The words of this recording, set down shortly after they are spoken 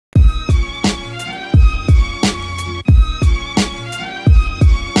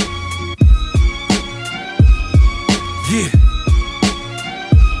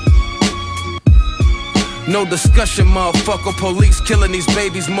No discussion, motherfucker. Police killing these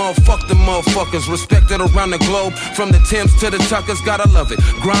babies, motherfuck the motherfuckers. Respected around the globe, from the Timbs to the Tuckers, gotta love it.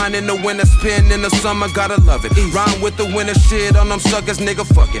 Grind in the winter, spin in the summer, gotta love it. Rhyme with the winter, shit on them suckers, nigga,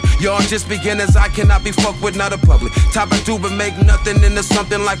 fuck it. Y'all just beginners, I cannot be fucked with, not a public. Type of dude but make nothing into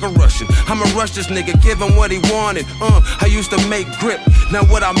something like a Russian. I'ma rush this nigga, give him what he wanted. I used to make grip, now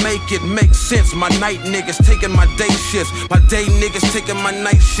what I make it makes sense. My night niggas taking my day shifts, my day niggas taking my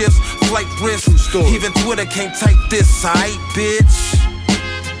night shifts. Flight risks, even Twitter can't type this, aight, bitch.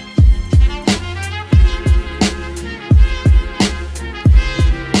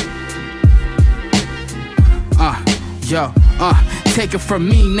 Take it from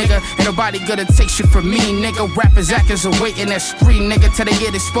me, nigga. Ain't nobody gonna take shit from me, nigga. Rappers actors are waiting that screen, nigga, till they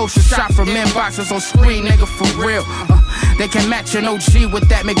get exposure shot from inboxes on screen, nigga, for real. They can match an OG with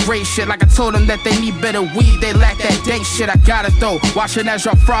that McRae shit. Like I told them that they need better weed, they lack that dank shit. I got it though. Watching as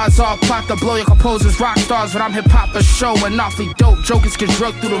your frauds all pop to blow your composers, rock stars. But I'm hip hop a show and awfully dope. Jokers get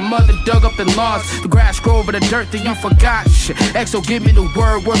drugged through the mud and dug up in lawns. The grass grow over the dirt, the unforgotten shit. Exo, give me the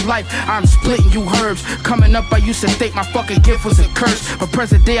word life. I'm splitting you herbs. Coming up, I used to think my fucking gift was a curse. But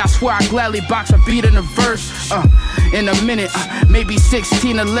present day, I swear I gladly box a beat in a verse. In a minute, maybe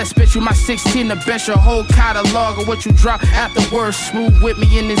 16 or less. Bet you my 16 to bet your whole catalog of what you drop afterwards. Smoov with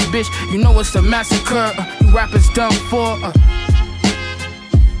me in this bitch. You know it's a massacre. You rappers done for.